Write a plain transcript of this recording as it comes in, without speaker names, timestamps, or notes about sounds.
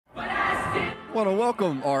Want to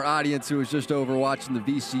welcome our audience who was just over watching the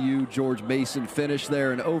VCU George Mason finish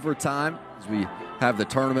there in overtime as we have the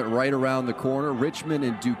tournament right around the corner. Richmond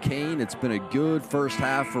and Duquesne. It's been a good first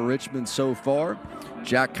half for Richmond so far.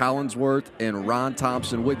 Jack Collinsworth and Ron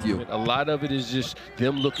Thompson with you. A lot of it is just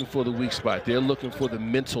them looking for the weak spot. They're looking for the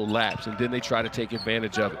mental lapse, and then they try to take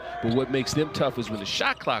advantage of it. But what makes them tough is when the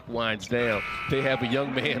shot clock winds down, they have a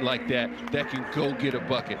young man like that can go get a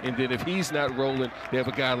bucket. And then if he's not rolling, they have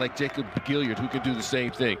a guy like Jacob Gilyard who can do the same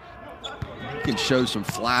thing. You can show some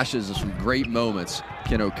flashes of some great moments.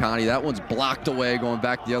 Ken O'Connie, that one's blocked away, going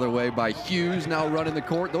back the other way by Hughes, now running the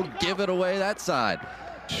court. They'll give it away that side.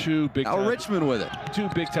 Now Richmond with it. Two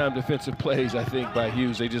big-time defensive plays, I think, by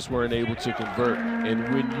Hughes. They just weren't able to convert. And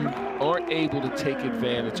when you aren't able to take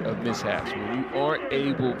advantage of mishaps, when you aren't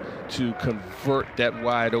able to convert that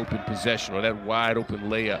wide-open possession or that wide-open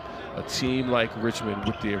layup, a team like Richmond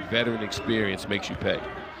with their veteran experience makes you pay.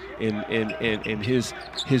 And his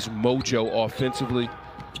mojo offensively,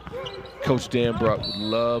 Coach Dan Bruck would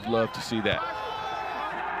love to see that.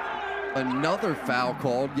 Another foul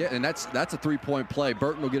called, yeah, and that's a three-point play.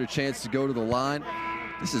 Burton will get a chance to go to the line.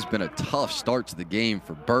 This has been a tough start to the game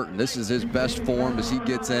for Burton. This is his best form as he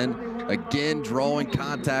gets in, again drawing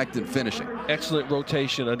contact and finishing. Excellent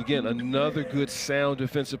rotation, and again, another good sound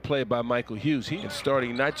defensive play by Michael Hughes. He is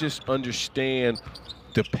starting not just understand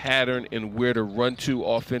the pattern and where to run to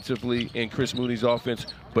offensively in Chris Mooney's offense,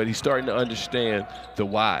 but he's starting to understand the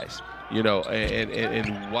whys. You know,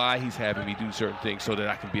 and why he's having me do certain things so that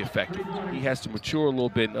I can be effective. He has to mature a little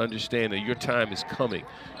bit and understand that your time is coming,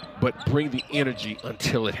 but bring the energy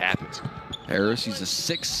until it happens. Harris, he's a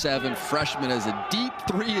 6'7" freshman, as a deep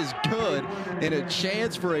three is good, and a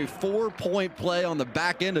chance for a 4-point play on the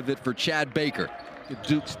back end of it for Chad Baker.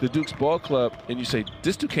 The Dukes ball club, and you say,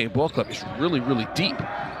 this Duquesne ball club is really deep.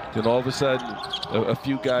 Then all of a sudden, a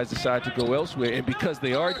few guys decide to go elsewhere, and because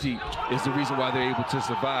they are deep is the reason why they're able to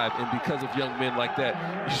survive. And because of young men like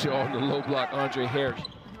that, you saw on the low block, Andre Harris.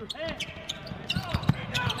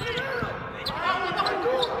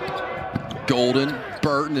 Golden,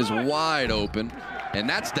 Burton is wide open, and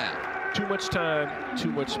that's down. Too much time,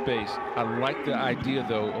 too much space. I like the idea,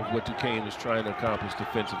 though, of what Duquesne is trying to accomplish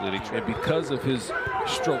defensively. And because of his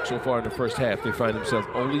stroke so far in the first half, they find themselves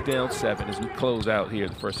only down 7 as we close out here in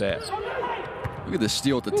the first half. Look at the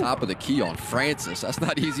steal at the top of the key on Francis. That's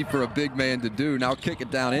not easy for a big man to do. Now kick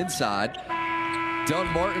it down inside.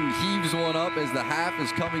 Dunmartin heaves one up as the half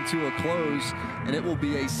is coming to a close, and it will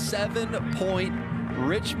be a 7-point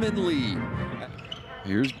Richmond lead.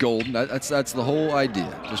 Here's Golden. That's the whole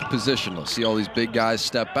idea. Just positional. See all these big guys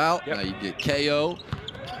step out. Yep. Now you get KO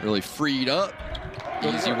really freed up.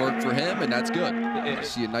 Easy work for him, and that's good. You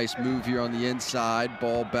see a nice move here on the inside.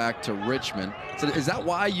 Ball back to Richmond. So is that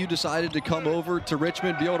why you decided to come over to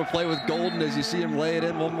Richmond, be able to play with Golden as you see him lay it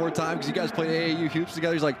in one more time? Because you guys played AAU hoops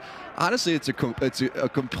together. He's like, honestly, it's a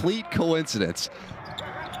complete coincidence.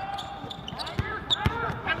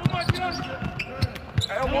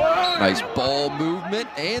 Nice ball movement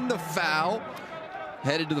and the foul.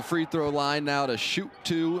 Headed to the free throw line now to shoot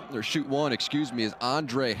one, excuse me, is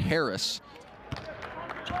Andre Harris.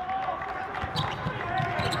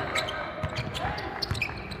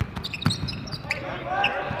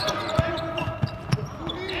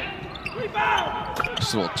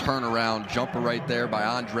 Just a little turnaround jumper right there by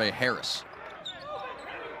Andre Harris.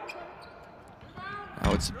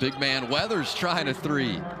 Now it's big man Weathers trying a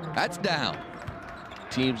three. That's down.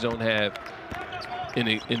 Teams don't have an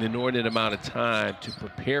inordinate amount of time to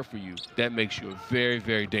prepare for you. That makes you a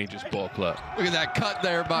very dangerous ball club. Look at that cut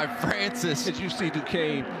there by Francis. As you see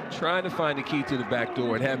Duquesne trying to find the key to the back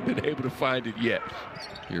door and haven't been able to find it yet.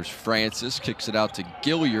 Here's Francis, kicks it out to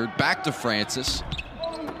Gilyard, back to Francis.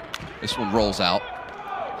 This one rolls out.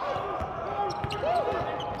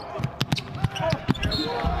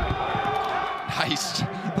 Nice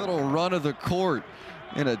little run of the court.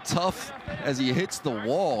 And a tough, as he hits the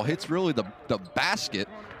wall, hits really the basket.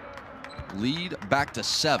 Lead back to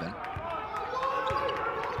 7.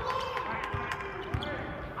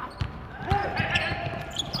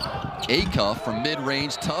 Acuff from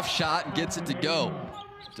mid-range, tough shot, and gets it to go.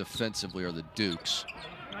 Defensively are the Dukes.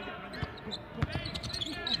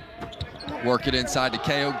 Work it inside to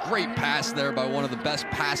KO. Great pass there by one of the best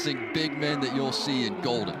passing big men that you'll see in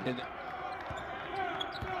Golden.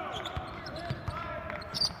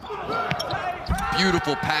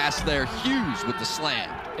 Beautiful pass there. Hughes with the slam.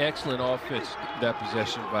 Excellent offense, that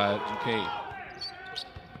possession by Duquesne.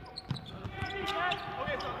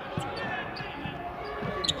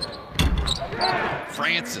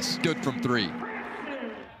 Francis, good from 3.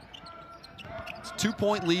 It's a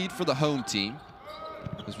 2-point lead for the home team.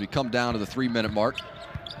 as we come down to the 3-minute mark.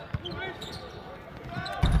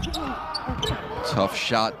 Tough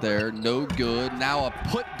shot there, no good. Now a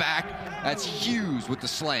putback. That's Hughes with the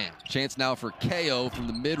slam. Chance now for KO from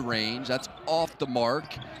the mid-range. That's off the mark.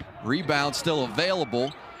 Rebound still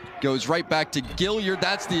available. Goes right back to Gilyard.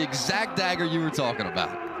 That's the exact dagger you were talking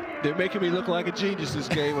about. They're making me look like a genius this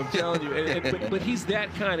game, I'm telling you. But he's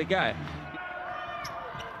that kind of guy.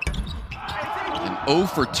 And 0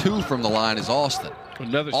 for 2 from the line is Austin.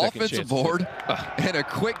 Another offensive board and a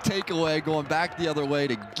quick takeaway going back the other way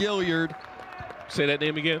to Gilyard. Say that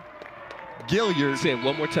name again. Gilyard. Say it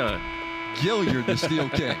one more time. Gilyard, the Steel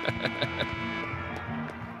King.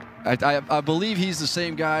 I believe he's the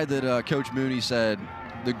same guy that Coach Mooney said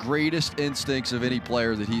the greatest instincts of any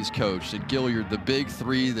player that he's coached. And Gilyard, the big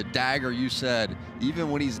three, the dagger, you said,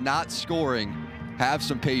 even when he's not scoring, have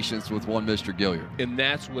some patience with one Mr. Gilyard. And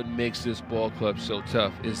that's what makes this ball club so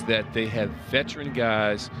tough, is that they have veteran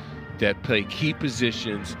guys that play key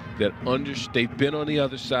positions, that they've been on the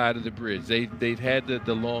other side of the bridge. They've had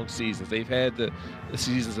the long seasons. They've had the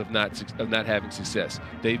seasons of not having success.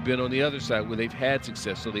 They've been on the other side where they've had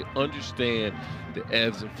success, so they understand the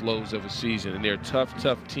ebbs and flows of a season. And they're a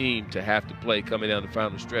tough team to have to play coming down the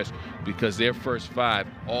final stretch, because their first 5,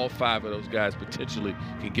 all 5 of those guys potentially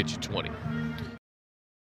can get you 20.